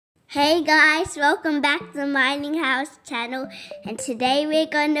Hey guys, welcome back to the Mining House channel, and today we're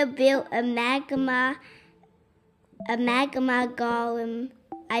gonna build a magma golem,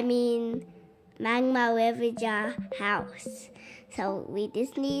 magma Ravager house. So we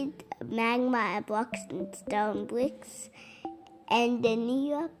just need magma blocks and stone bricks, and the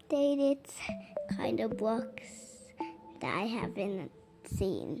new updated kind of blocks that I haven't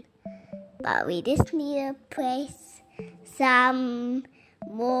seen. But we just need to place some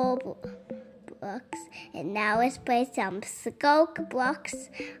more blocks, and now let's place some skulk blocks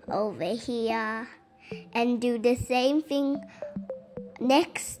over here and do the same thing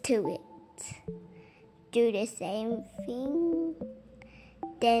next to it. Do the same thing,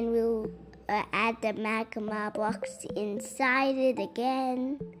 then we'll add the magma blocks inside it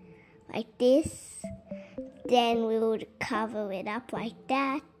again like this, then we'll cover it up like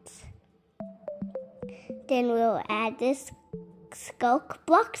that, then we'll add this skulk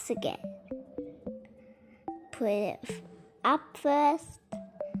blocks again. Put it up first.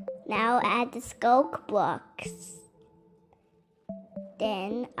 Now add the skulk blocks.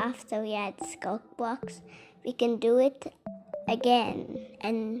 Then after we add the skulk blocks, we can do it again,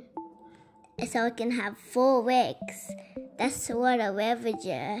 and so it can have 4 legs. That's what a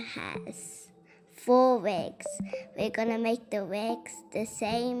Ravager has. 4 legs. We're gonna make the legs the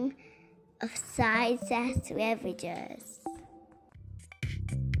same of size as Ravagers.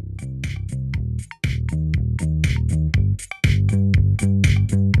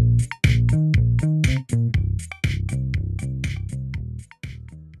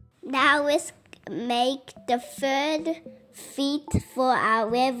 Now let's make the 3rd feet for our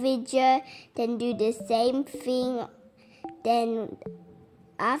Ravager, then do the same thing. Then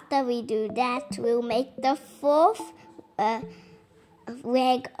after we do that, we'll make the 4th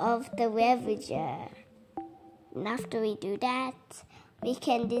leg of the Ravager. And after we do that, we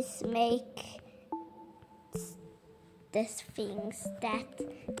can just make these things that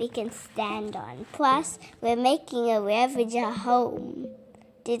we can stand on. Plus, we're making a Ravager home.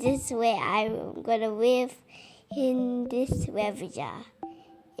 This is where I'm gonna live, in this Ravager.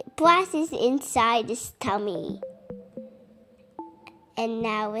 Plus, it's inside this tummy. And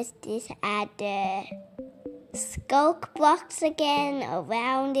now let's just add the skulk blocks again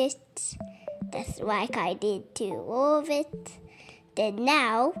around it. That's like I did to all of it. Then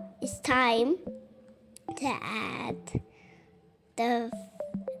now it's time to add the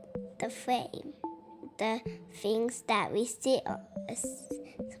frame, the things that we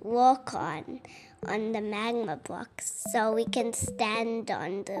walk on the magma blocks, so we can stand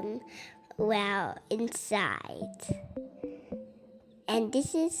on them while inside. And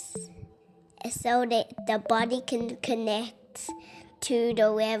this is so that the body can connect to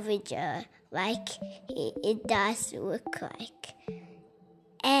the Ravager like it does look like.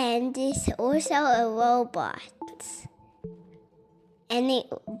 And it's also a robot,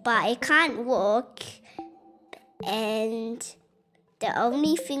 but it can't walk, and the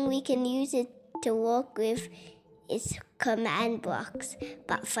only thing we can use it to walk with is command blocks.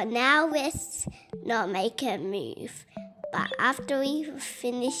 But for now, let's not make it move. But after we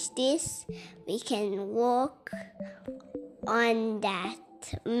finish this, we can walk on that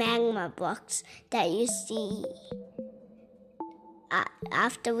magma blocks that you see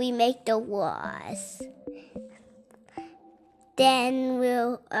after we make the walls. Then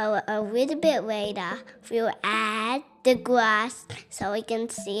a little bit later, we'll add the glass so we can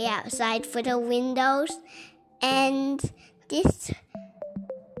see outside for the windows. And this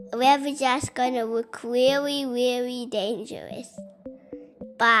Ravager's gonna look really, really dangerous.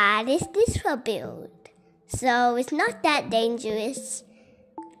 But it's this for build, so it's not that dangerous.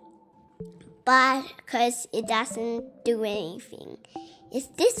 But because it doesn't do anything. It's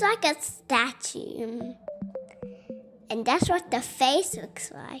just like a statue. And that's what the face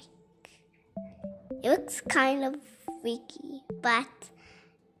looks like. It looks kind of freaky, but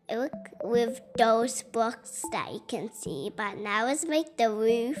it looks with those blocks that you can see. But now let's make the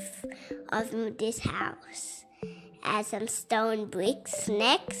roof of this house. Add some stone bricks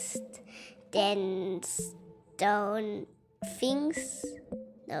next, then stone things,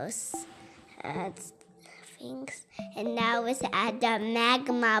 those things. And now let's add the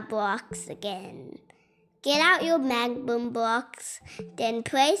magma blocks again. Get out your magma blocks, then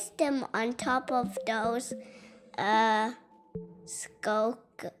place them on top of those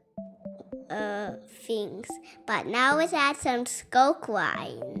skulk things. But now let's add some skulk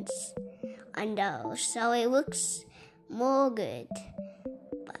lines on those so it looks more good.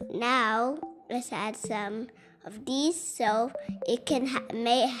 But now let's add some of these so it can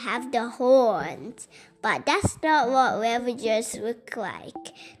may have the horns. But that's not what Ravagers look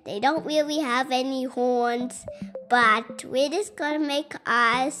like. They don't really have any horns, but we're just gonna make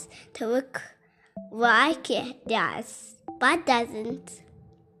ours to look like it does, but doesn't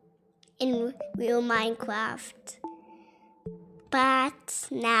in real Minecraft. But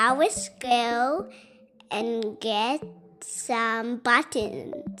now let's go and get some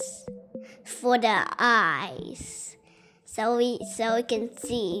buttons for the eyes so we can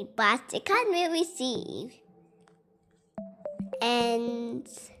see, but it can't really see. And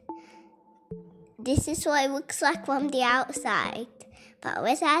this is what it looks like from the outside. But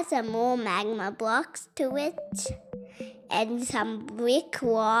let's add some more magma blocks to it and some brick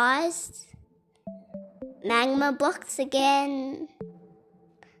walls. Magma blocks again.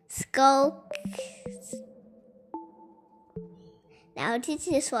 Skulks. Now this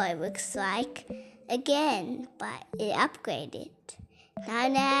is what it looks like again, but it upgraded.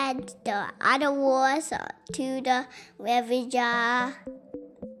 Now add the other walls to the Ravager.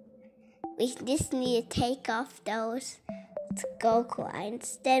 We just need to take off those skull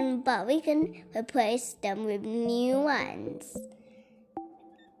lines, but we can replace them with new ones.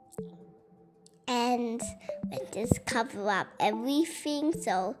 And let's just cover up everything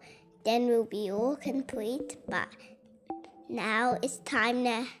so then we'll be all complete. But now it's time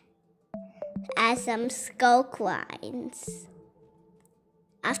to add some skull lines.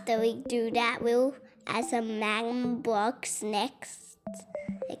 After we do that, we'll add some magma blocks next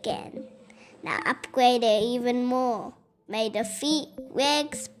again. Now upgrade it even more. Made the feet,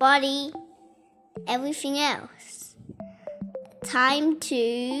 legs, body, everything else. Time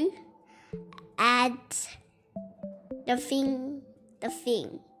to add the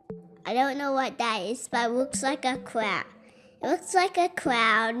thing. I don't know what that is, but it looks like a crown. It looks like a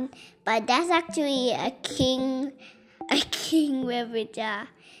crown, but that's actually a king Ravager.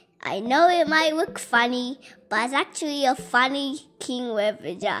 I know it might look funny, but it's actually a funny king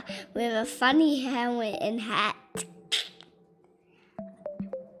Ravager with a funny helmet and hat.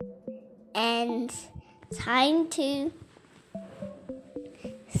 And it's time to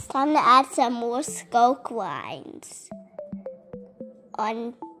add some more skull lines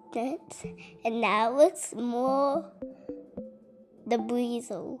on it. And now it looks more the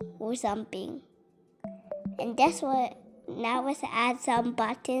Breezel or something. And that's what, now let's add some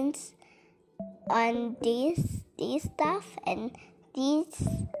buttons on these stuff and these.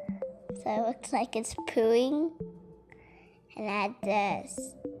 So it looks like it's pooing. And add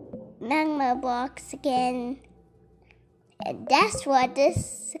this magma blocks again. And that's what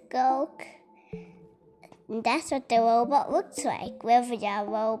this skulk, and that's what the robot looks like. Ravager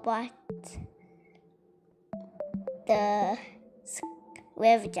robot. The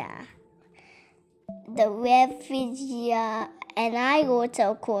Ravager. The Ravager, and I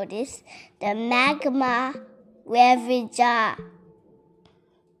also call this the Magma Ravager.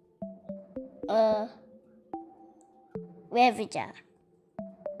 Ravager.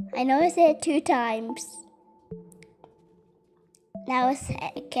 I know I said it 2 times. Now let's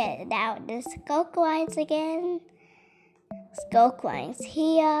get out the skull lines again. Skull lines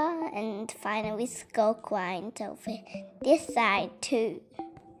here, and finally skull lines over this side too.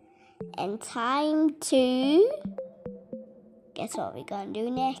 And time to, guess what we're gonna do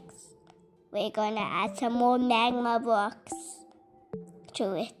next? We're gonna add some more magma blocks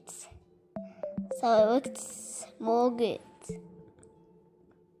to it, so it looks more good.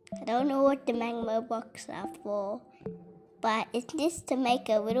 I don't know what the magma blocks are for, but it's just to make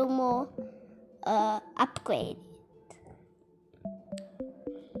a little more upgrade.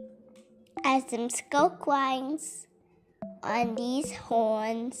 Add some skull lines on these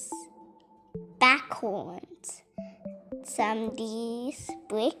horns, back horns, some these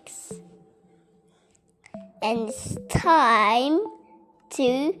bricks, and it's time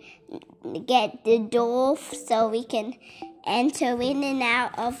to get the door so we can enter in and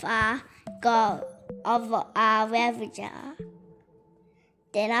out of our Ravager.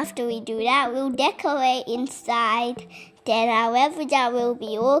 Then after we do that, we'll decorate inside. Then our Ravager will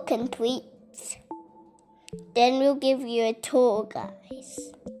be all complete. Then we'll give you a tour,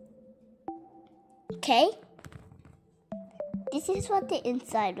 guys. Okay? This is what the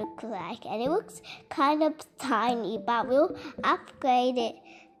inside looks like. And it looks kind of tiny, but we'll upgrade it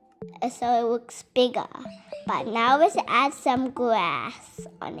so it looks bigger. But now let's add some grass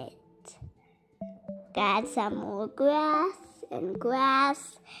on it. Add some more grass and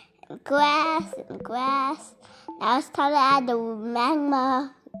grass and grass and grass. Now it's time to add the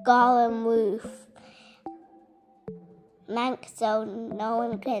magma golem roof. So no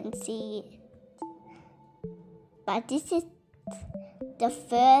one can see it. But this is the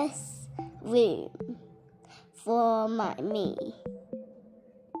first room for me.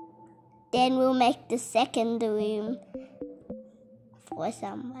 Then we'll make the second room for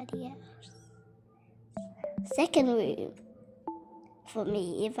somebody else. Second room for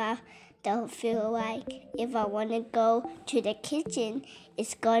me. If I don't feel like, if I want to go to the kitchen,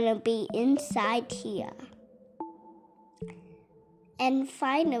 it's gonna be inside here. And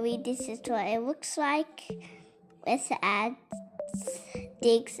finally, this is what it looks like. Let's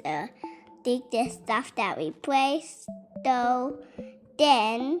dig the stuff that we placed, though.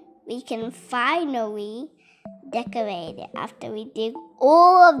 Then we can finally decorate it after we dig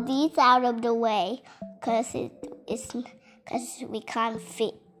all of these out of the way, because we can't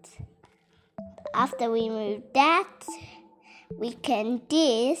fit. After we move that, we can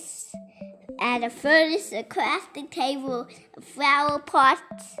add a furnace, a crafting table, a flower pot,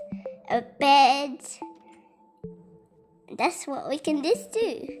 a bed. That's what we can do.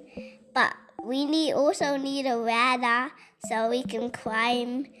 But we also need a ladder so we can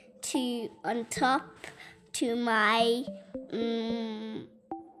climb on top to my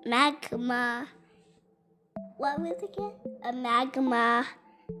magma. What was it again? A magma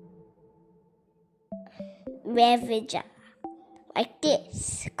Ravager. Like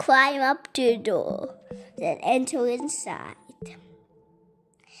this. Climb up to the door. Then enter inside.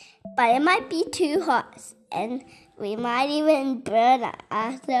 But it might be too hot. And we might even burn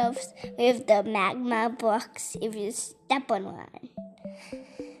ourselves with the magma blocks if you step on one.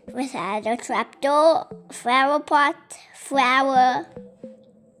 Let's add a trapdoor, flower pot, flower.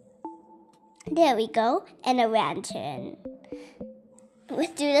 There we go. And a lantern.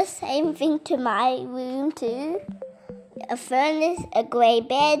 Let's do the same thing to my room too. A furnace, a grey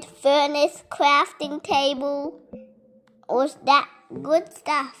bed, furnace, crafting table, all that good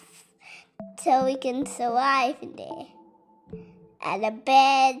stuff, so we can survive in there. And a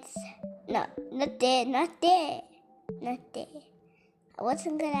bed, no, not there. I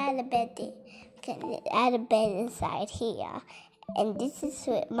wasn't gonna add a bed there. We can add a bed inside here. And this is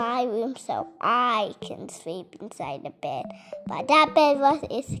my room, so I can sleep inside the bed. But that bed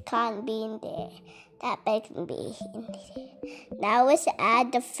can't be in there. That bed can be in there. Now let's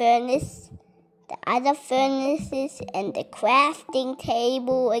add the furnace, the other furnaces, and the crafting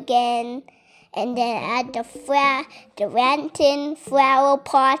table again. And then add the lantern, flower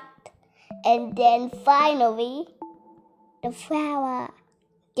pot, and then finally the flower.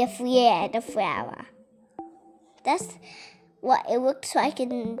 The flower. That's what it looks like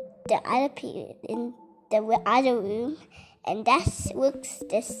in the other room, and that looks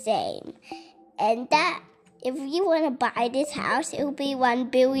the same. And that, if you want to buy this house, it will be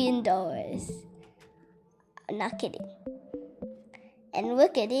 $1 billion. I'm not kidding. And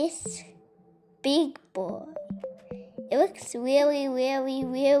look at this big boy. It looks really, really,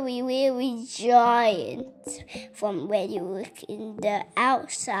 really, really giant from when you look in the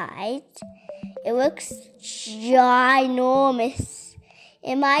outside. It looks ginormous.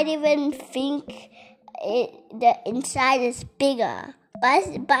 You might even think the inside is bigger, but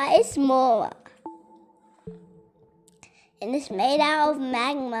it's smaller. And it's made out of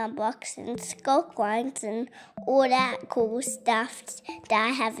magma blocks and skull lines and all that cool stuff that I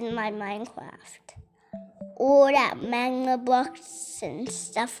have in my Minecraft. All that magma blocks and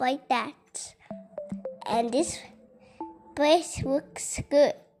stuff like that. And this place looks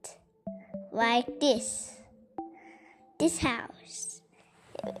good. Like this. This house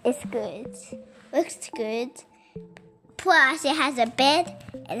is good. Looks good. Plus it has a bed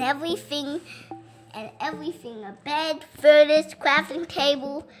and everything. A bed, furnace, crafting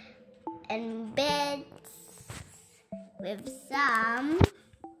table, and beds with some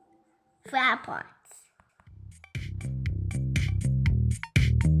flower pots.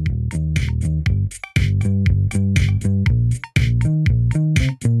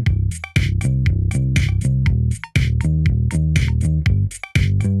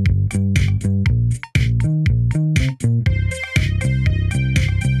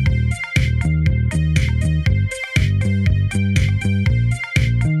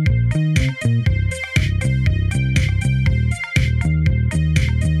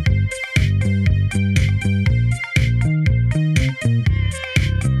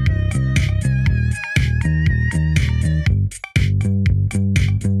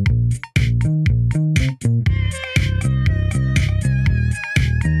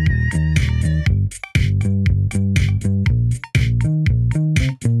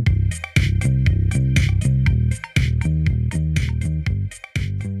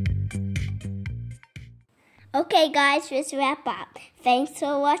 Okay guys, let's wrap up. Thanks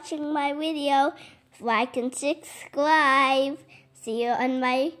for watching my video. like and subscribe. See you on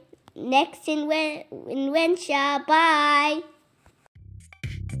my next adventure. Bye.